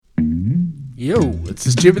Yo, it's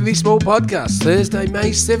the Stupidly Small Podcast, Thursday,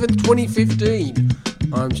 May 7th, 2015.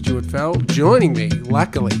 I'm Stuart Farrell. Joining me,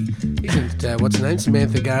 luckily, isn't, what's her name,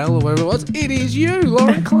 Samantha Gale or whatever it was? It is you,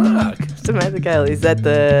 Lauren Clark. Samantha Gale, is that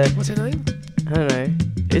the... What's her name? I don't know.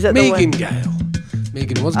 Is that Megan the Gale.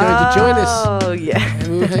 Megan was going to join us. Oh, yeah.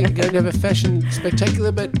 And we were going to have a fashion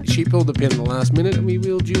spectacular, but she pulled the pin at the last minute and we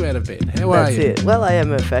wheeled you out of bed. How are you? That's it. Well, I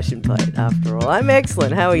am a fashion plate, after all. I'm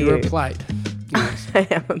excellent. How are you? You're a plate. Yes. I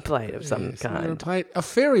am a plate of some You're a kind. plate, a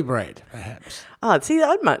fairy bread, perhaps. Oh, see,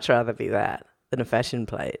 I'd much rather be that than a fashion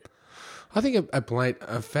plate. I think a plate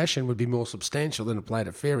of fashion would be more substantial than a plate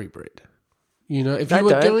of fairy bread. You know, if you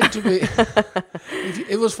were going to be...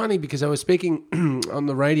 it was funny because I was speaking on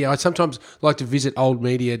the radio. I sometimes like to visit old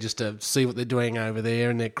media just to see what they're doing over there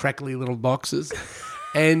in their crackly little boxes.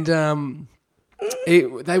 And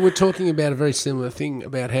they were talking about a very similar thing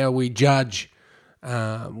about how we judge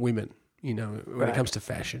women, you know, when it comes to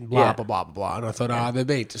fashion, blah, blah, blah, blah, blah. And I thought,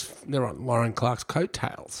 they're on Lauren Clark's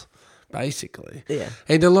coattails. Basically. Yeah.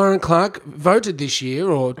 And Lauren Clark voted this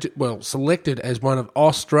year, selected as one of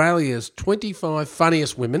Australia's 25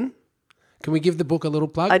 funniest women. Can we give the book a little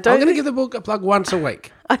plug? I'm going to give the book a plug once a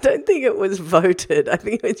week. I don't think it was voted. I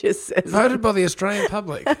think it just says... Voted by the Australian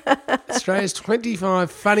public. Australia's 25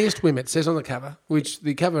 funniest women, it says on the cover, which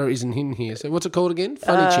the cover isn't in here. So what's it called again?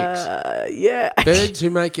 Funny Chicks. Yeah. Birds who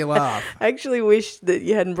make you laugh. I actually wish that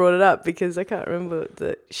you hadn't brought it up because I can't remember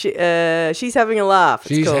She's Having a Laugh.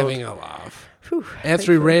 She's having a laugh. Whew, Out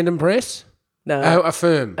through Random Press? No. Oh,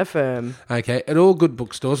 Affirm. Affirm. Okay, at all good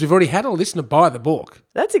bookstores. We've already had a listener buy the book.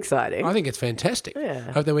 That's exciting. I think it's fantastic.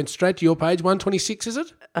 Yeah. Hope they went straight to your page. 126, is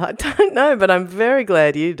it? I don't know, but I'm very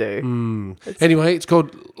glad you do. Anyway, it's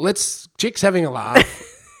called Chicks Having a Laugh.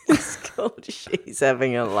 It's called She's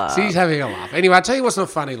Having a Laugh. She's having a laugh. Anyway, I'll tell you what's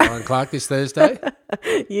not funny, Lauren Clark, this Thursday.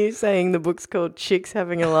 You saying the book's called Chicks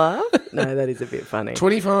Having a Laugh? No, that is a bit funny.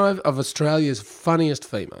 25 of Australia's funniest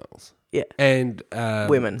females. Yeah. And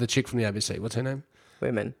women. The chick from the ABC. What's her name?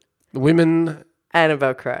 Women. Women.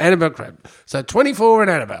 Annabelle Crabb. Annabelle Crabb. So 24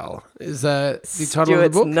 and Annabelle is the title of the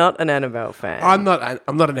book. Not an Annabelle fan. I'm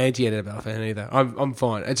not an anti-Annabelle fan either. I'm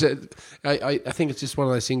fine. I think it's just one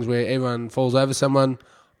of those things where everyone falls over someone.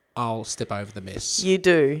 I'll step over the mess. You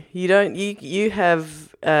do. You don't. You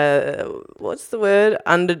have what's the word?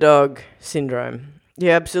 Underdog syndrome. You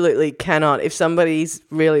absolutely cannot. If somebody's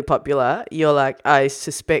really popular, you're like, I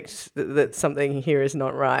suspect that something here is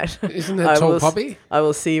not right. Isn't that Tall Poppy? I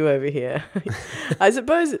will see you over here. I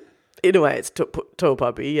suppose, in a way, it's Tall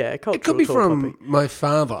Poppy, yeah. It could be from my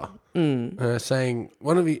father saying,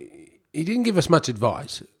 he didn't give us much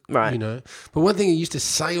advice. Right. You know, but one thing he used to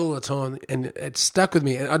say all the time, and it stuck with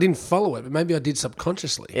me, and I didn't follow it, but maybe I did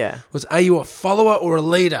subconsciously. Yeah. Was, are you a follower or a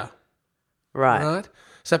leader? Right.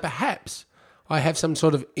 So perhaps I have some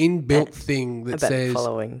sort of inbuilt thing that about says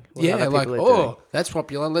following. Yeah, like, that's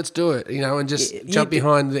popular, let's do it, you know, and just jump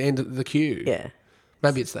behind the end of the queue. Yeah.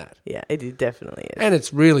 Maybe it's that. Yeah, it definitely is. And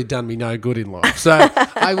it's really done me no good in life. So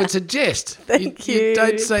I would suggest you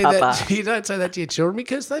don't say Papa. that. You don't say that to your children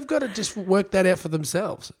because they've got to just work that out for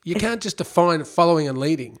themselves. You can't just define following and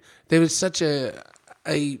leading. There is such a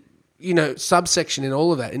subsection in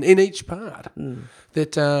all of that, in each part,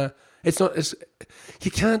 that it's not as you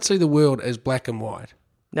can't see the world as black and white.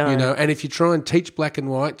 No. You know, and if you try and teach black and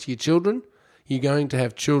white to your children, you're going to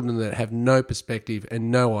have children that have no perspective and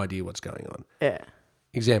no idea what's going on. Yeah.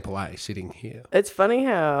 Example A, sitting here. It's funny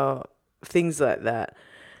how things like that,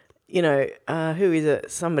 you know, who is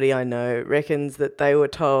it? Somebody I know reckons that they were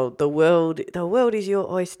told the world is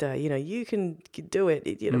your oyster. You know, you can do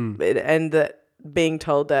it. You know, and that being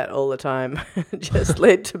told that all the time just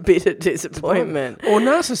led to bitter disappointment or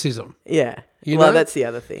narcissism. Yeah. You know? That's the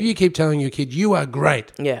other thing. You keep telling your kid, "You are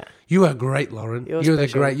great." Yeah. You are great, Lauren.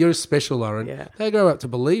 You're special, Lauren. Yeah. They grow up to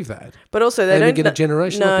believe that. But also they don't get a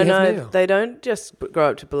generation like we have now. They don't just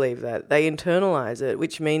grow up to believe that. They internalize it,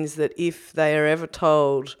 which means that if they are ever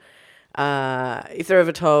told,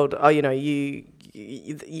 oh, you know,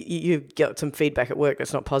 you've got some feedback at work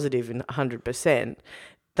that's not positive in 100%,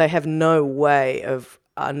 they have no way of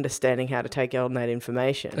understanding how to take on that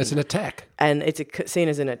information. It's an attack. And it's seen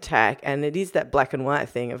as an attack. And it is that black and white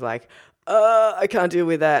thing of like, I can't deal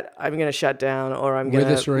with that. I'm going to shut down, or I'm going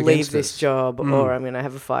to leave this job, or I'm going to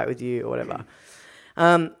have a fight with you, or whatever.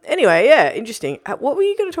 Anyway, yeah, interesting. What were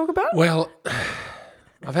you going to talk about? Well,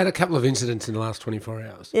 I've had a couple of incidents in the last 24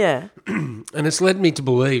 hours. Yeah. And it's led me to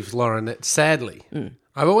believe, Lauren, that sadly,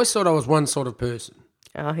 I've always thought I was one sort of person.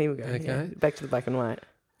 Oh, here we go. Okay. Yeah. Back to the black and white.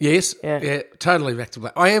 Yes, yeah, totally back to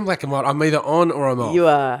black. I am black and white. I'm either on or I'm off. You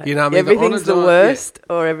are. You know, I'm everything's either on a the diet, worst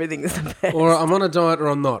or everything's the best. or I'm on a diet or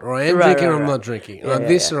I'm not. Or I am drinking or I'm not drinking. Or I'm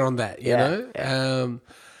this or I'm that, you know? Yeah.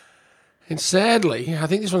 And sadly, I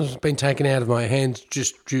think this one's been taken out of my hands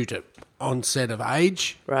just due to onset of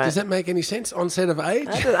age. Right. Does that make any sense? Onset of age?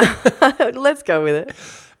 Let's go with it.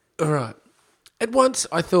 All right. At once,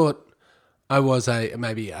 I thought I was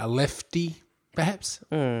maybe a lefty, perhaps.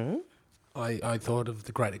 Mm. I thought of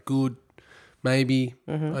the greater good, maybe.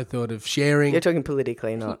 Mm-hmm. I thought of sharing. You're talking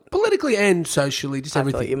politically, not... Politically and socially, just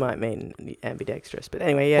everything. I thought you might mean ambidextrous. But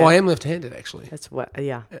anyway, yeah. Oh, I am left-handed, actually. That's what.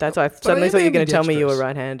 Yeah. That's why I suddenly thought you were going to tell me you were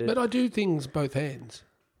right-handed. But I do things both hands.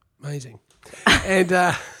 Amazing.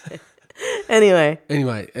 And... Anyway,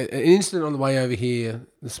 an incident on the way over here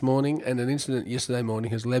this morning and an incident yesterday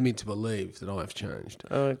morning has led me to believe that I've changed.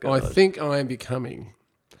 Oh, God. I think I am becoming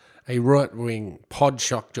a right-wing pod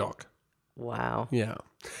shock jock. Wow. Yeah.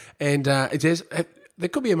 And there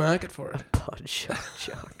could be a market for it. A pod shock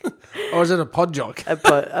jock. Or is it a pod jock? A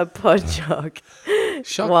pod jock.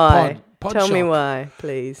 Shock why? Pod Tell shock. me why,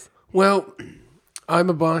 please. Well,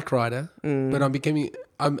 I'm a bike rider, but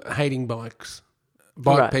I'm hating bikes.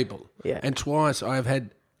 Bike people. Yeah. And twice I've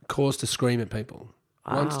had cause to scream at people.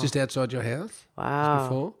 Wow. Once just outside your house. Wow.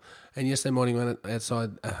 Before. And yesterday morning went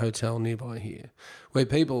outside a hotel nearby here where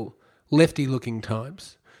people, lefty-looking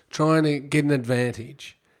types, trying to get an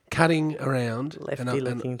advantage, cutting around.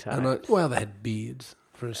 Lefty-looking types. Well, they had beards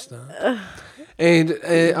for a start. And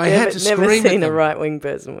I had to scream at them. Never seen a right-wing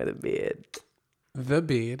person with a beard. The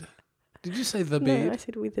beard. Did you say the beard? No, I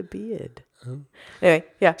said with a beard. Oh. Anyway,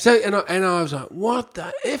 yeah. So, and I was like, what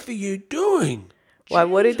the F are you doing? Why,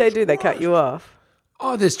 what did they do? They cut you off?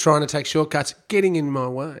 Oh, they're trying to take shortcuts, getting in my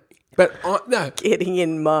way. But no. Getting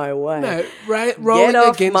in my way. No, rolling Get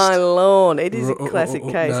off against my lawn. It is a classic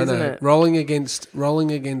case, isn't it? Rolling against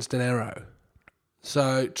an arrow.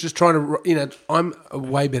 So just trying to, I'm a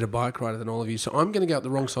way better bike rider than all of you, so I'm going to go up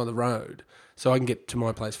the wrong side of the road so I can get to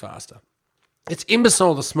my place faster. It's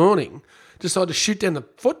imbecile this morning decided to shoot down the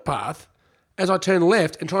footpath as I turned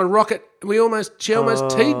left and try and rock it. She almost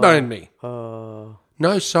T-boned me. Oh.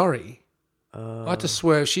 No, sorry. I had to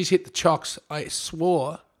swerve. She's hit the chocks. I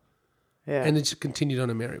swore. Yeah. And then just continued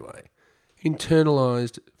on a merry way.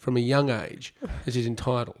 Internalised from a young age as is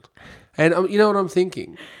entitled. And you know what I'm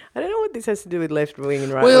thinking? I don't know what this has to do with left-wing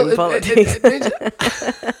and right-wing politics.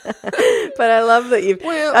 But I love that you've...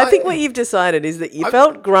 I think what you've decided is that you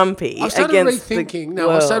felt grumpy against the world.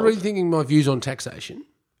 I started rethinking my views on taxation.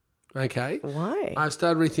 Okay? Why? I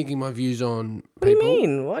started rethinking my views on What do you mean?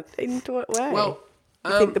 In what way? Well...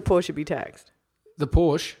 you think the poor should be taxed? The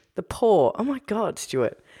Porsche? The poor. Oh, my God,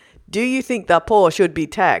 Stuart. Do you think the poor should be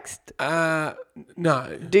taxed?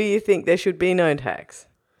 No. Do you think there should be no tax?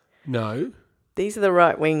 No. These are the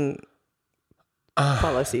right-wing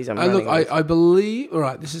policies I'm running. Look, I believe... All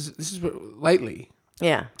right, this is lately.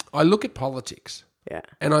 Yeah. I look at politics. Yeah.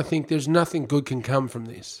 And I think there's nothing good can come from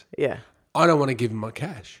this. Yeah. I don't want to give them my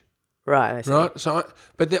cash. Right, I see. Right? So,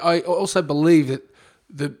 I also believe that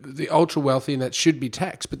the ultra-wealthy and that should be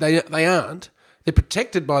taxed, but they aren't. They're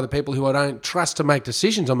protected by the people who I don't trust to make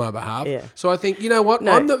decisions on my behalf. Yeah. So I think, you know what?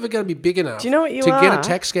 No. I'm never going to be big enough Do you know what you to are? get a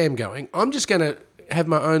tax scam going. I'm just going to have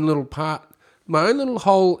my own little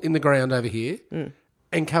hole in the ground over here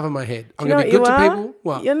and cover my head. I'm going to be good to people.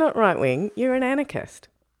 What? You're not right-wing. You're an anarchist.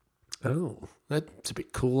 Oh, that's a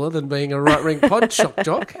bit cooler than being a right-wing pod shock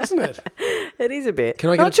jock, isn't it? It is a bit. Can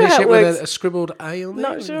I get a T-shirt with a scribbled A on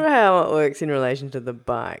there? Not sure how it works in relation to the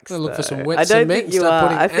bikes. I'll look for some I wet don't cement think and you start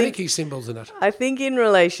are. putting anarchy symbols in it. I think in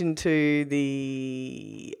relation to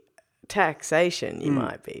the taxation, you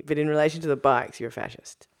might be. But in relation to the bikes, you're a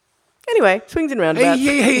fascist. Anyway, swings and roundabouts.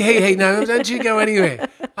 Hey, no, don't you go anywhere.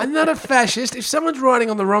 I'm not a fascist. If someone's riding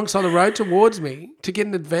on the wrong side of the road towards me to get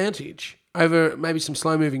an advantage over maybe some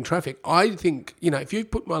slow-moving traffic, I think, if you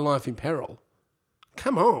put my life in peril,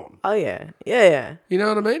 come on. Oh, yeah. Yeah. You know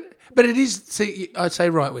what I mean? But it is, I'd say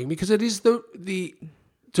right-wing, because it is the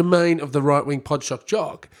domain of the right-wing podshock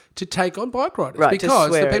jock to take on bike riders. Right, because to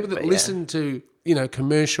swear the people that listen to,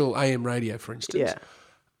 commercial AM radio, for instance,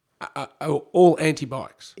 are all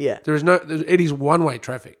anti-bikes. Yeah. It is one-way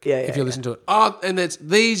traffic if you listen to it. Oh, and that's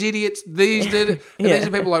these idiots, these did it. And these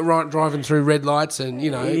are people like driving through red lights and,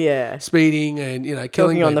 speeding and, killing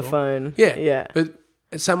Talking people. on the phone. Yeah. But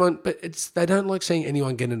they don't like seeing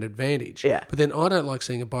anyone get an advantage. Yeah. But then I don't like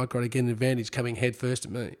seeing a bike rider get an advantage coming head first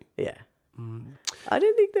at me. Yeah. I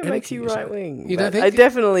don't think that makes you right wing. You don't think? I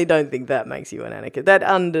definitely don't think that makes you an anarchist. That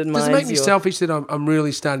undermines. Does it make me selfish that I'm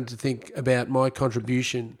really starting to think about my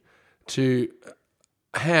contribution to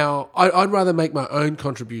how I'd rather make my own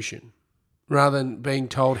contribution, rather than being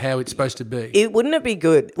told how it's supposed to be. Wouldn't it be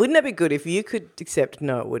good? Wouldn't it be good if you could accept?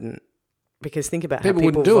 No, it wouldn't. Because think about how people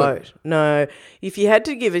wouldn't do vote. it. No, if you had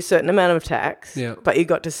to give a certain amount of tax, Yeah. but you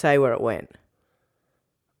got to say where it went.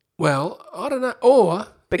 Well, I don't know. Or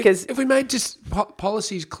Because if we made just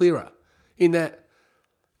policies clearer in that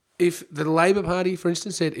if the Labor Party, for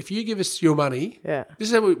instance, said, if you give us your money, Yeah.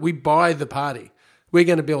 this is how we buy the party. We're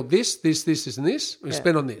going to build this, and this. We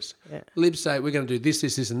spend on this. Yeah. Libs say we're going to do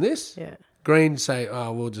this, and this. Yeah. Greens say,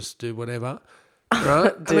 oh, we'll just do whatever.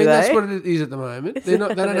 Right? Do they? That's what it is at the moment. They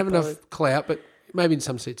don't have enough clout, but maybe in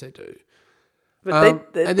some seats they do.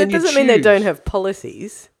 But that doesn't mean they don't have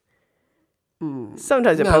policies.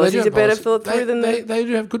 Sometimes their policies are better thought through than they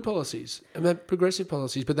do have good policies and they're progressive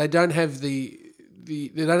policies, but they don't have they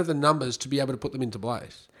don't have the numbers to be able to put them into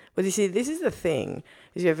place. Well, you see, this is the thing: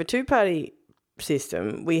 is you have a two-party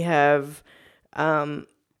system. We have, spin.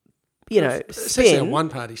 Essentially a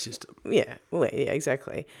one-party system. Yeah, well, yeah,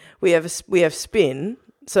 exactly. We have spin.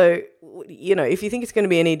 So if you think it's going to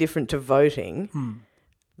be any different to voting,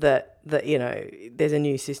 that there's a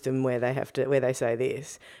new system where they say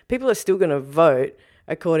this, people are still going to vote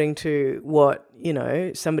according to what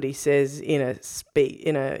somebody says in a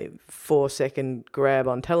 4-second grab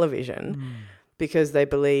on television, because they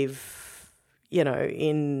believe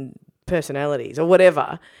in personalities or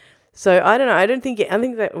whatever. So I don't know. I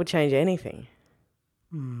think that would change anything.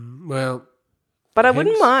 Well, but I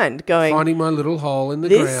wouldn't mind finding my little hole in the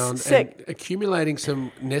ground and accumulating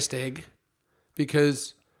some nest egg,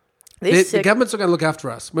 because the government's not going to look after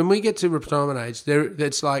us. When we get to retirement age,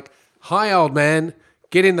 it's like, hi, old man,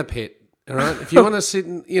 get in the pit. All right? If you want to sit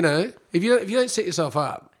in, if you don't set yourself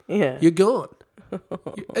up, you're gone.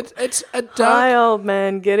 It's a dark... Hi, old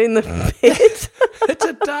man, get in the pit. It's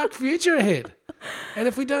a dark future ahead. And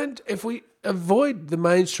if we avoid the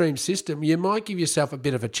mainstream system, you might give yourself a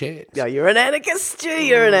bit of a chance. Yeah, you're an anarchist, Stu.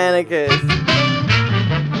 You're an anarchist.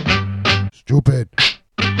 Stupid.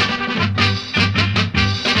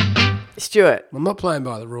 Stuart. I'm not playing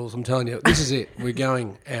by the rules, I'm telling you. This is it. We're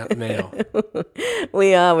going out now.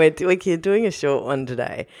 We are. We're doing a short one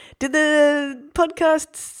today. Did the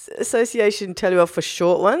Podcast Association tell you off for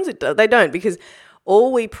short ones? They don't, because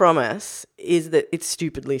all we promise is that it's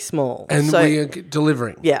stupidly small. And we are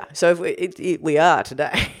delivering. Yeah. So we are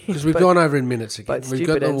today. Because we've gone over in minutes again. We've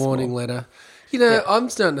got the warning small. letter. I'm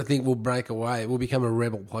starting to think we'll break away. We'll become a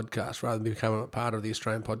rebel podcast rather than become a part of the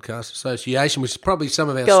Australian Podcast Association, which is probably some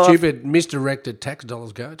of our stupid, misdirected tax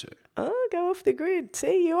dollars go to. Oh, go off the grid.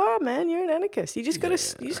 See, you are, man. You're an anarchist. You just got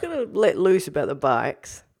to let loose about the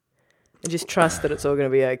bikes and just trust that it's all going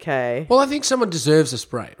to be okay. Well, I think someone deserves a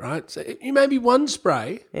spray, right? So maybe one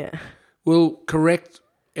spray will correct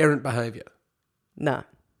errant behaviour. No,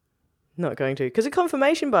 not going to. Because of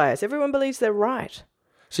confirmation bias. Everyone believes they're right.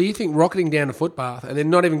 So you think rocketing down a footpath and then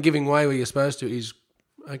not even giving way where you're supposed to is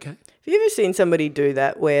okay? Have you ever seen somebody do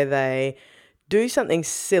that, where they do something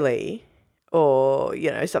silly or,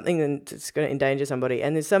 something that's going to endanger somebody,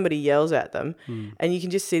 and then somebody yells at them and you can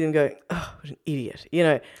just see them go, oh, what an idiot,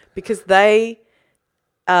 because they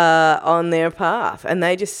are on their path and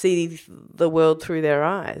they just see the world through their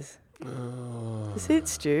eyes. Oh. That's it,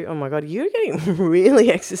 Stu. Oh, my God, you're getting really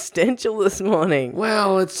existential this morning.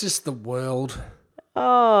 Well, it's just the world.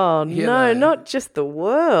 Oh, no, not just the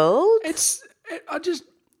world.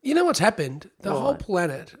 You know what's happened? The whole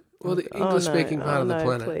planet, or the English-speaking part of the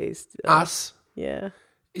planet, please. us,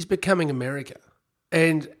 is becoming America.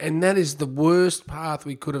 And that is the worst path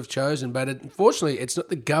we could have chosen. But unfortunately, it's not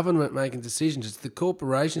the government making decisions. It's the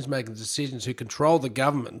corporations making decisions who control the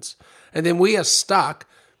governments. And then we are stuck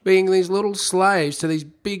being these little slaves to these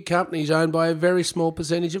big companies owned by a very small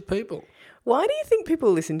percentage of people. Why do you think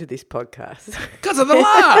people listen to this podcast? Because of the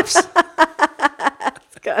laughs.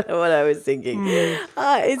 That's kind of what I was thinking.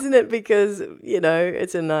 Isn't it because,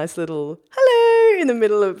 it's a nice little hello in the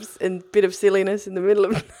middle of a bit of silliness in the middle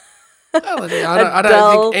of... Well, I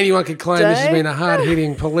don't think anyone could claim this has been a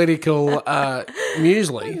hard-hitting political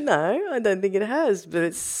muesli. No, I don't think it has, but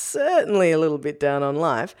it's certainly a little bit down on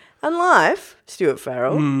life. And life, Stuart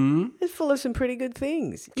Farrell, is full of some pretty good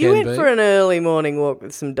things. You went for an early morning walk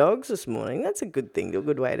with some dogs this morning. That's a good thing, a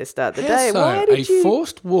good way to start the day. So? Why did you...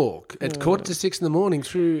 forced walk at 5:45 in the morning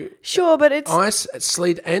through but it's... ice,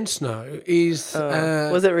 sleet and snow is...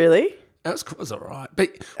 was it really? It was all right. But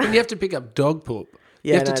when you have to pick up dog poop...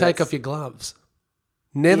 Yeah, you have to take off your gloves.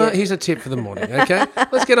 Never. Yeah. Here's a tip for the morning, okay?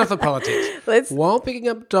 Let's get off the politics. While picking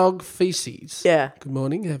up dog feces. Yeah. Good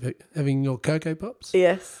morning. Having your Cocoa Pops.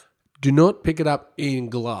 Yes. Do not pick it up in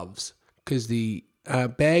gloves because the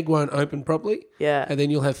bag won't open properly. Yeah. And then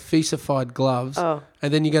you'll have feasified gloves. Oh.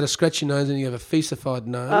 And then you go to scratch your nose and you have a feasified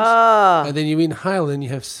nose. Ah. And then you inhale and you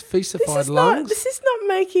have feasified lungs. This is not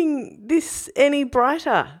making this any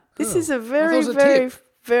brighter. This is a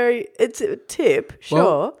it's a tip, sure.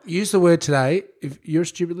 Well, use the word today. If you're a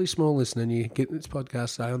stupidly small listener and you get this podcast,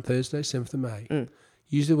 say on Thursday, 7th of May,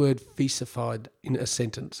 use the word feasified in a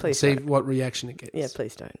sentence. Please and see what reaction it gets. Yeah,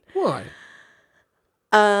 please don't. Why?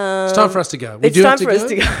 It's time for us to go. It's time for us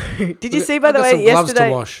to go. Did you see, by the way, some gloves to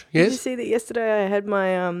wash. Yes? Did you see that yesterday I had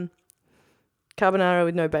my carbonara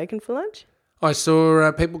with no bacon for lunch? I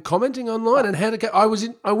saw people commenting online and how to go.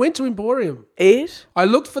 I went to Emporium. I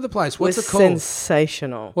looked for the place. What's it called?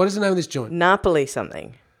 Sensational. What is the name of this joint? Napoli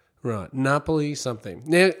something. Right, Napoli something.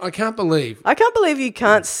 Now, I can't believe you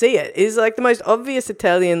can't see it. It's like the most obvious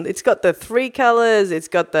Italian. It's got the 3 colours. It's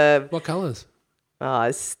got the... What colours?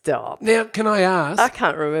 Oh, stop. Now, can I ask? I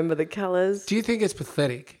can't remember the colours. Do you think it's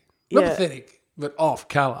pathetic? Not pathetic, but off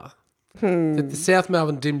colour. That the South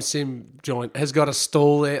Melbourne dim sim joint has got a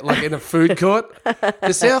stall there, like in a food court.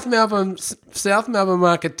 The South Melbourne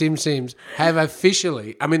Market dim sims have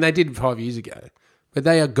officially, I mean, they did 5 years ago, but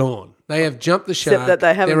they are gone. They have jumped the shark. Except that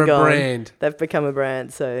they haven't They're gone. a brand. They've become a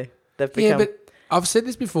brand, so they've become... Yeah, but I've said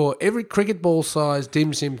this before. Every cricket ball size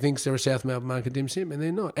dim sim thinks they're a South Melbourne Market dim sim, and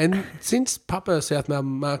they're not. And since Papa South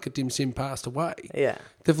Melbourne Market dim sim passed away,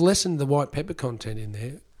 they've lessened the white pepper content in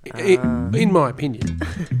there. In my opinion.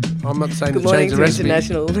 I'm not saying Good to change the recipe.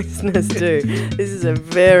 International listeners too. This is a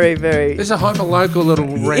very, very... This is a hyper-local little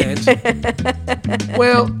rant.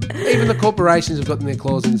 Well, even the corporations have gotten their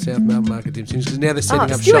claws in the South Melbourne Market dim sims because now they're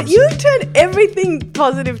setting up Stuart, shops. You turned everything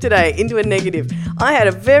positive today into a negative. I had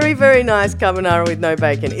a very, very nice carbonara with no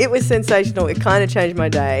bacon. It was sensational. It kind of changed my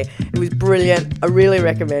day. It was brilliant. I really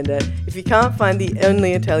recommend it. If you can't find the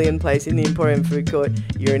only Italian place in the Emporium Food Court,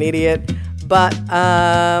 you're an idiot. But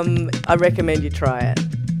I recommend you try it.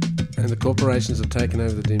 And the corporations have taken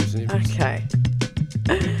over the dim sims. Okay.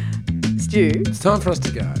 Stu? It's time for us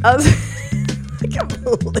to go. I can't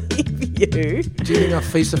believe you. Do you think I've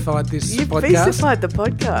feasified this podcast? You feasified the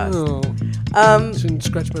podcast. Shouldn't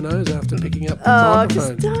scratch my nose after picking up the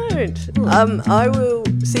microphone. Just don't. I will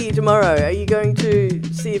see you tomorrow. Are you going to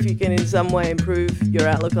see if you can in some way improve your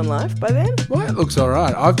outlook on life by then? Well, it looks all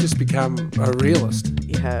right. I've just become a realist.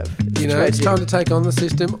 You have. It's time to take on the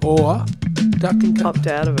system or duck and cover. Opt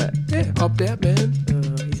out of it. Yeah, opt out, man.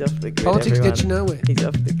 He's off the grid. Politics everyone. get you nowhere. He's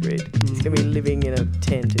off the grid. He's going to be living in a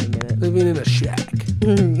tent in a minute. Living in a shack.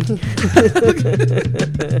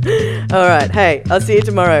 All right. Hey, I'll see you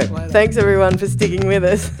tomorrow. Later. Thanks, everyone, for sticking with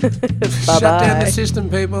us. Bye-bye. Shut down the system,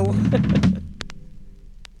 people.